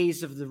the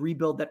phase of the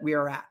rebuild that we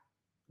are at.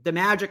 The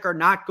Magic are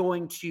not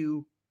going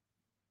to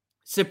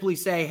simply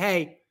say,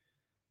 hey,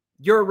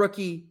 you're a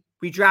rookie.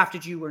 We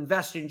drafted you. We're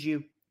invested in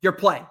you. You're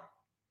playing.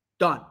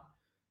 Done.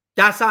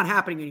 That's not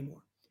happening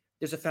anymore.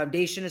 There's a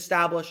foundation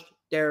established.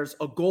 There's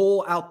a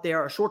goal out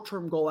there, a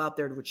short-term goal out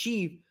there to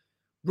achieve.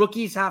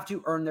 Rookies have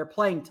to earn their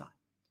playing time.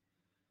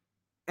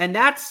 And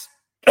that's,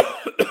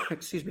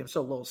 excuse me, I'm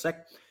so a little sick.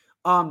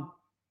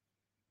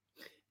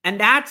 And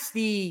that's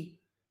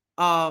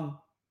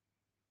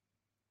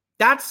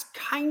that's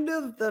kind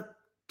of the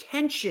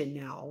tension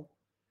now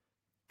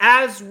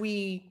as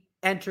we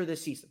enter the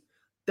season.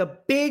 The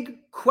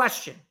big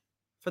question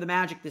for the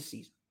Magic this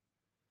season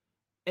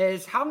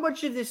is how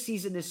much of this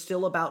season is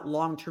still about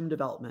long-term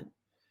development,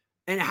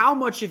 and how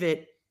much of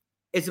it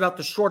is about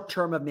the short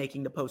term of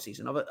making the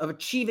postseason, of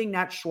achieving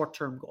that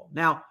short-term goal.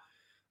 Now,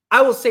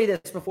 I will say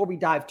this before we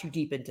dive too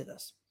deep into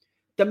this.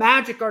 The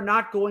Magic are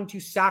not going to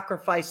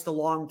sacrifice the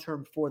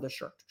long-term for the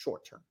short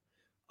term.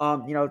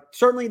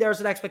 Certainly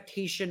there's an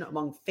expectation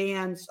among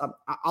fans.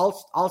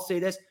 I'll say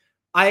this.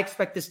 I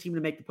expect this team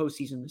to make the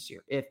postseason this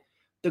year. If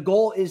the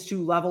goal is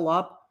to level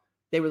up,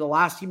 they were the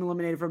last team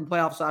eliminated from the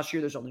playoffs last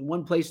year. There's only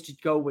one place to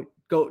go.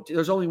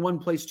 There's only one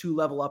place to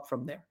level up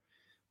from there.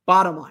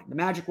 Bottom line, the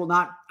Magic will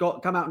not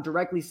come out and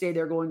directly say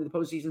they're going to the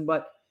postseason,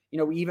 but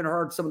we even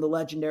heard some of the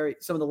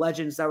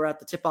legends that were at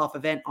the tip-off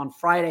event on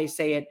Friday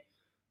say it.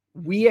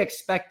 We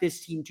expect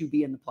this team to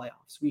be in the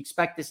playoffs. We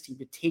expect this team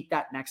to take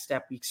that next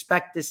step. We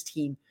expect this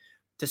team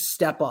to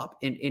step up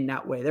in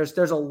that way. There's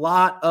a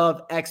lot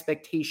of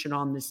expectation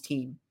on this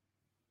team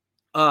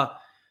to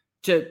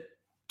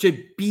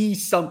be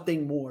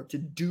something more, to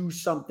do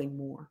something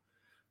more.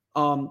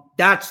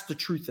 That's the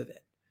truth of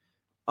it.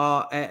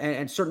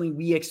 And certainly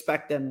we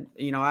expect them,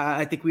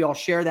 I think we all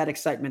share that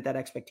excitement, that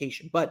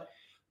expectation. But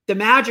the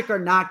Magic are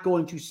not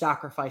going to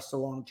sacrifice the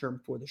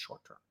long-term for the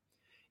short-term.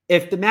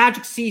 If the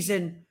Magic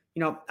season,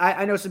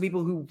 I know some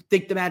people who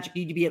think the Magic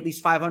need to be at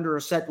least 500 or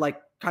set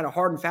like kind of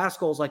hard and fast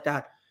goals like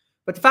that.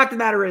 But the fact of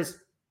the matter is,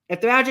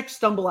 if the Magic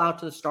stumble out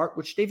to the start,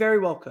 which they very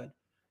well could,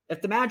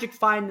 if the Magic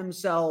find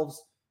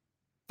themselves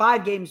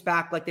 5 games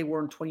back like they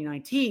were in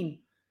 2019,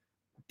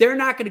 they're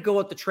not going to go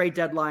at the trade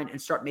deadline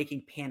and start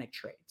making panic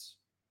trades.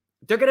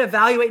 They're going to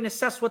evaluate and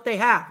assess what they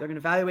have. They're going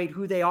to evaluate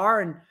who they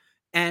are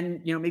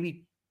and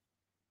maybe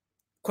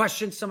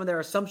question some of their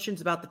assumptions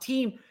about the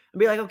team and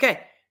be like, okay,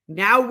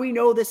 now we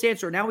know this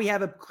answer. Now we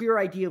have a clear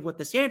idea of what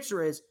this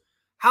answer is.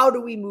 How do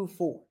we move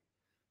forward?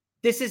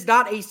 This is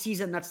not a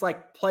season that's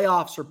like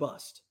playoffs or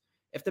bust.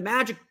 If the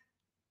Magic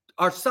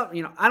are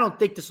I don't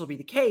think this will be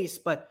the case,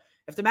 but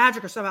if the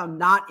Magic are somehow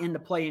not in the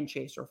play-in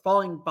chase or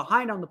falling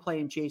behind on the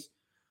play-in chase,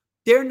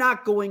 they're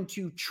not going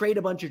to trade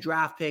a bunch of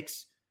draft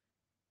picks.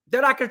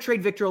 They're not going to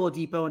trade Victor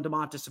Oladipo and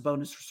Domantas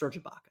Sabonis for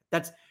Serge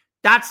Ibaka.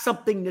 That's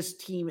something this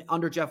team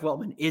under Jeff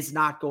Weltman is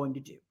not going to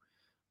do.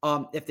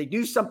 If they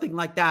do something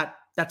like that,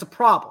 that's a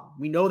problem.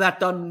 We know that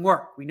doesn't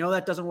work.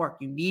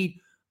 You need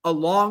a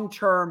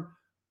long-term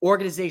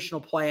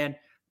organizational plan.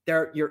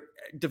 Your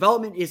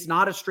development is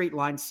not a straight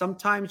line.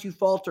 Sometimes you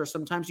falter.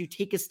 Sometimes you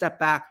take a step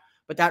back,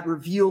 but that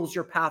reveals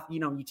your path.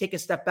 You take a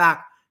step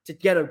back to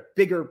get a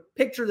bigger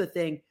picture of the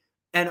thing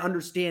and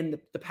understand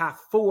the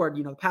path forward.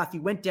 The path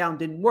you went down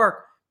didn't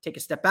work. Take a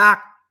step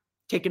back,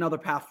 take another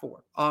path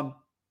forward.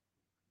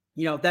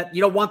 That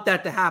you don't want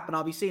that to happen,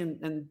 obviously,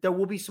 and there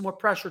will be some more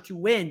pressure to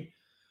win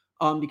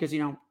because,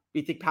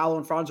 we think Paolo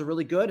and Franz are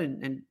really good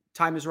and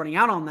time is running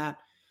out on that.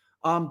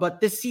 But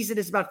this season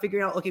is about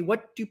figuring out, okay,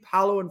 what do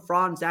Paolo and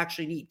Franz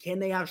actually need? Can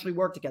they actually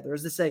work together?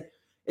 Is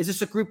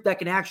this a group that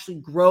can actually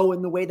grow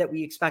in the way that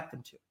we expect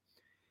them to?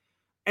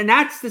 And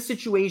that's the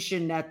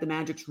situation that the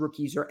Magic's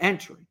rookies are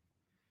entering.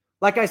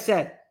 Like I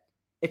said,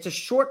 it's a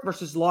short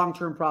versus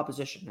long-term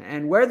proposition.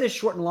 And where this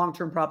short and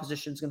long-term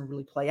proposition is going to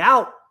really play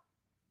out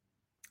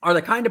are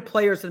the kind of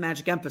players that the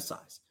Magic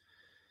emphasize.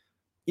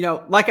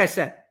 Like I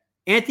said,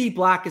 Anthony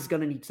Black is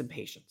going to need some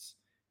patience.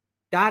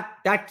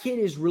 That kid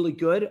is really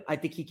good. I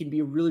think he can be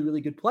a really,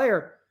 really good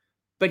player,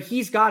 but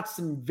he's got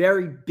some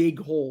very big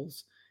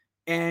holes.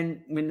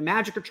 And when the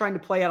Magic are trying to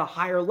play at a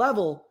higher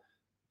level,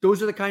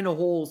 those are the kind of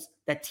holes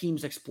that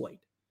teams exploit.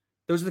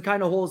 Those are the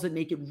kind of holes that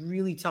make it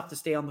really tough to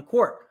stay on the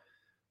court.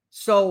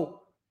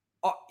 So,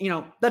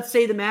 let's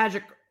say the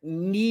Magic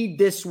need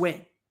this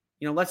win.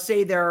 Let's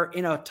say they're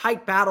in a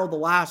tight battle the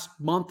last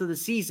month of the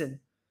season,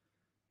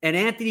 and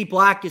Anthony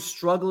Black is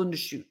struggling to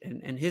shoot,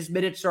 and his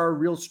minutes are a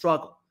real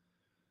struggle.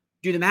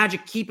 Do the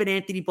Magic keep an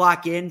Anthony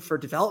Black in for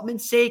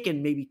development's sake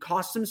and maybe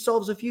cost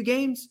themselves a few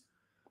games?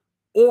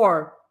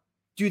 Or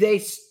do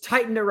they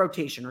tighten their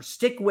rotation or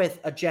stick with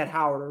a Jet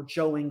Howard or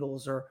Joe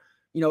Ingles or,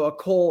 a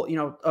Cole,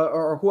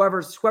 or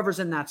whoever's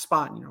in that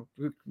spot,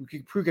 who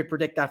could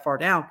predict that far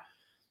down?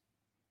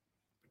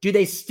 Do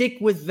they stick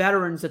with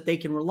veterans that they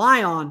can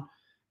rely on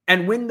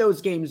and win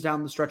those games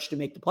down the stretch to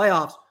make the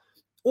playoffs?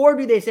 Or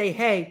do they say,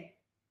 hey,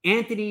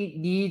 Anthony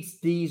needs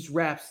these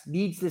reps,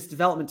 needs this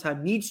development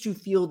time, needs to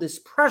feel this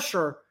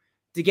pressure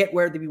to get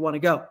where we want to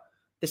go?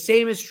 The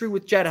same is true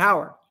with Jet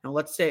Howard.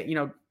 Let's say,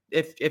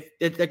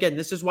 if again,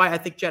 this is why I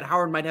think Jet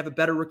Howard might have a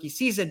better rookie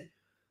season,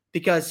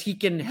 because he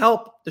can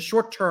help the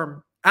short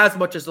term as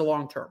much as the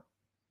long term.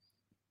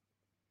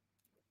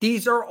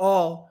 These are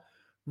all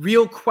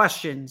real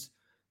questions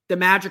the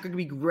Magic are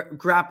going to be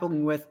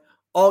grappling with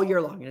all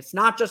year long. And it's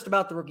not just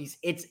about the rookies.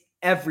 It's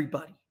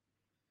everybody.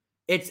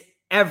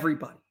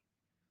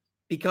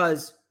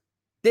 Because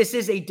this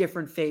is a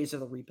different phase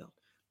of the rebuild.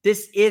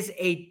 This is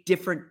a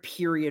different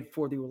period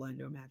for the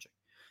Orlando Magic.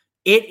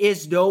 It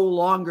is no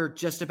longer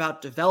just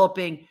about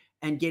developing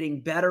and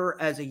getting better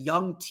as a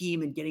young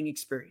team and getting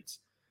experience.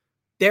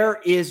 There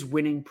is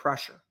winning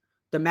pressure.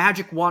 The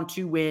Magic want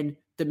to win.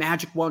 The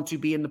Magic want to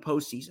be in the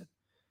postseason.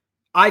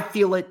 I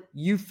feel it.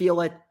 You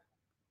feel it.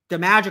 The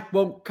Magic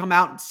won't come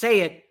out and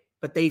say it,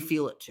 but they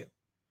feel it too.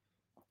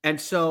 And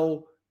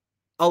so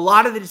a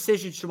lot of the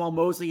decisions Jamahl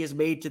Mosley has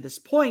made to this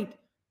point,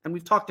 and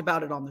we've talked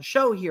about it on the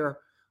show here,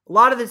 a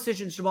lot of the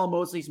decisions Jamahl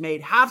Mosley's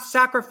made have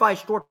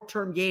sacrificed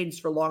short-term gains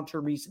for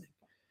long-term reasoning.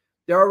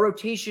 There are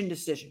rotation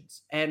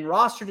decisions and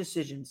roster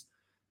decisions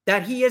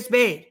that he has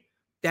made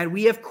that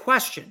we have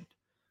questioned.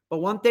 But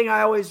one thing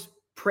I always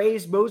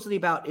praise Mosley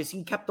about is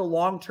he kept the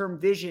long-term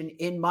vision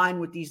in mind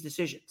with these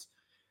decisions.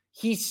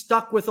 He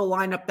stuck with a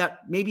lineup that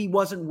maybe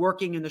wasn't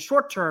working in the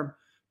short term,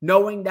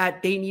 knowing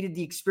that they needed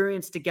the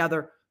experience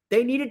together.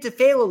 They needed to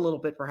fail a little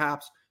bit,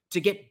 perhaps, to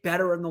get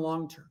better in the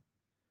long term.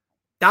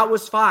 That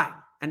was fine.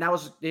 And that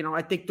was,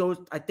 I think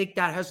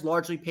that has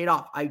largely paid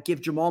off. I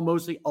give Jamahl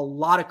Mosley a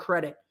lot of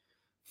credit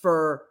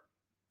for,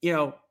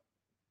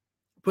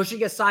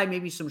 pushing aside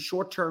maybe some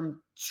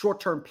short-term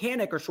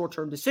panic or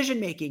short-term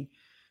decision-making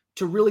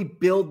to really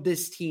build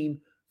this team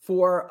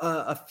for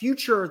a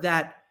future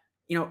that,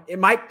 it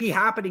might be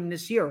happening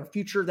this year, a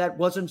future that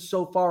wasn't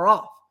so far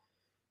off.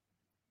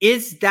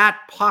 Is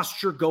that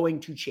posture going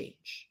to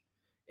change?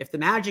 If the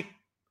Magic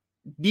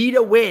need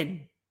a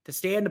win to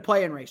stay in the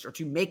play-in race or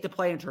to make the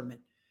play-in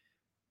tournament,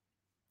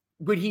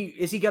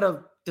 is he going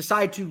to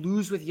decide to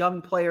lose with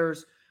young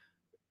players,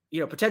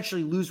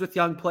 potentially lose with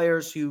young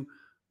players who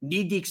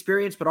need the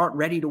experience but aren't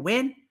ready to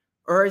win?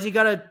 Or is he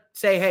going to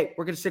say, hey,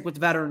 we're going to stick with the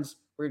veterans.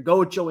 We're going to go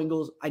with Joe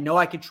Ingles. I know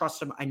I can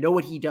trust him. I know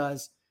what he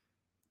does.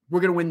 We're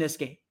going to win this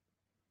game.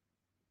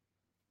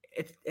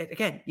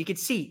 again, you can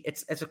see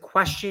it's a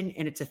question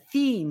and it's a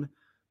theme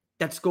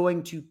that's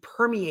going to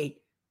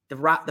permeate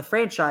the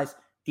franchise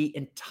the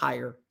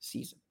entire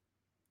season.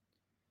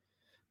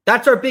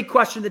 That's our big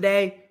question of the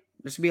day.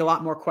 There's going to be a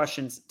lot more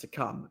questions to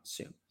come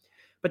soon.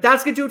 But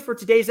that's going to do it for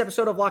today's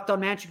episode of Locked On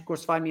Magic. Of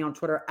course, find me on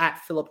Twitter at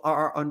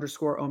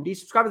 @PhilipRR_OMD.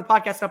 Subscribe to the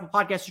podcast, Apple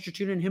Podcasts, Stitcher,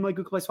 TuneIn, Himalaya,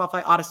 Google Play,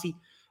 Spotify, Odyssey,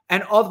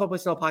 and all the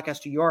places to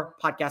podcast to your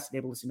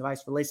podcast-enabled listening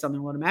device. For latest on the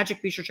Orlando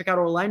Magic, be sure to check out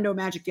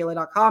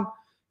OrlandoMagicDaily.com.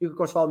 You can, of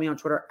course, follow me on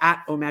Twitter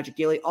at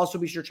 @OMagicDaily. Also,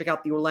 be sure to check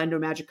out the Orlando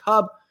Magic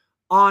Hub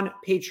on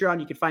Patreon.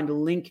 You can find a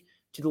link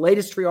to the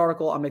latest free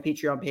article on my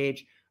Patreon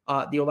page,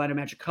 the Orlando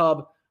Magic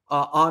Hub,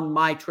 on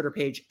my Twitter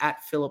page at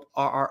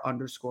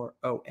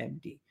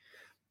PhilipRR_OMD.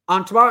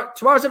 On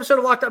tomorrow's episode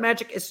of Locked On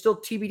Magic is still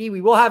TBD.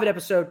 We will have an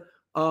episode,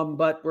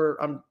 but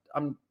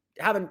I'm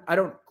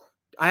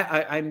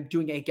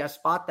doing a guest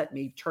spot that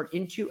may turn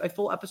into a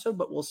full episode,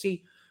 but we'll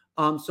see.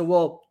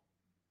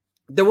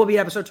 There will be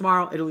an episode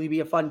tomorrow. It'll be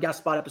a fun guest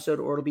spot episode,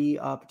 or it'll be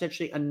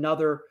potentially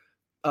another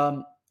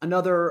player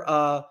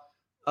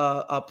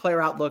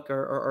outlook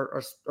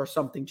or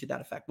something to that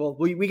effect. Well,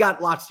 we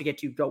got lots to get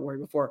to. Don't worry,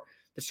 before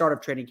the start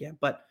of training camp.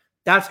 But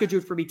that's going to do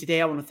it for me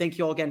today. I want to thank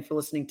you all again for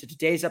listening to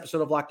today's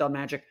episode of Locked On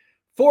Magic.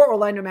 For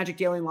Orlando Magic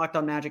Daily and Locked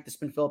On Magic, this has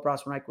been Philip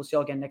Rossman-Reich. We'll see you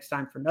all again next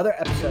time for another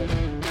episode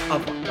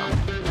of Locked On.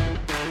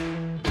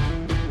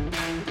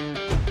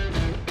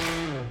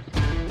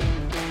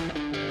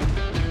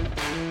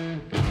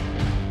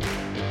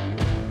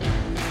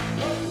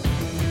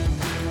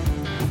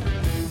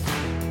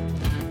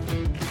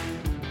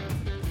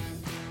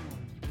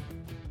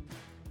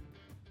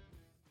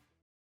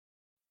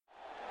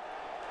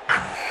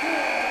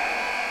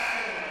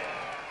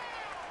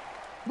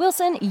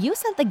 Wilson, you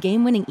sent the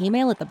game-winning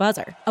email at the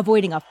buzzer,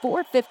 avoiding a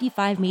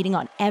 4:55 meeting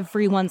on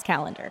everyone's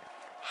calendar.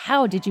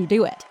 How did you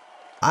do it?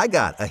 I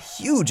got a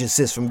huge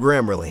assist from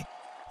Grammarly,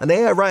 an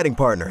AI writing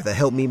partner that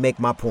helped me make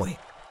my point.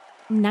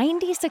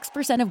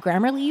 96% of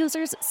Grammarly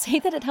users say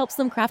that it helps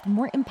them craft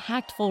more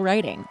impactful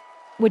writing.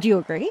 Would you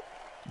agree?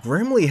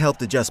 Grammarly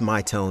helped adjust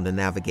my tone to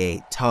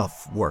navigate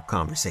tough work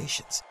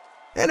conversations.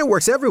 And it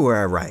works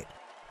everywhere I write,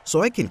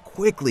 so I can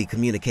quickly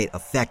communicate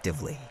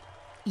effectively.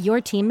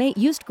 Your teammate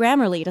used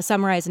Grammarly to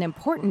summarize an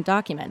important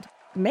document,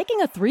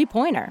 making a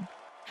 3-pointer.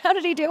 How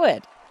did he do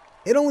it?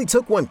 It only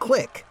took one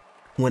click.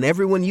 When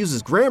everyone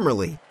uses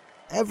Grammarly,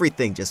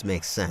 everything just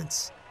makes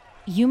sense.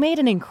 You made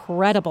an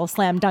incredible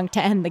slam dunk to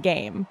end the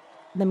game.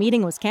 The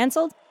meeting was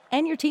canceled,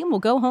 and your team will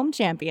go home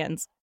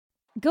champions.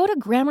 Go to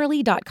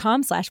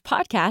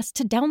Grammarly.com/podcast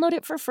to download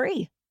it for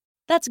free.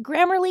 That's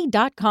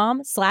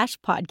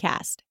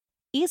Grammarly.com/podcast.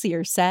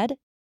 Easier said,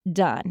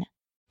 done.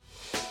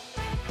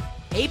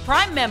 Hey,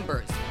 Prime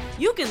members,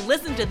 you can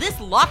listen to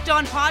this Locked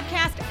On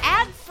podcast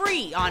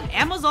ad-free on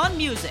Amazon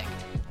Music.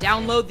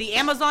 Download the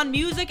Amazon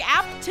Music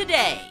app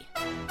today.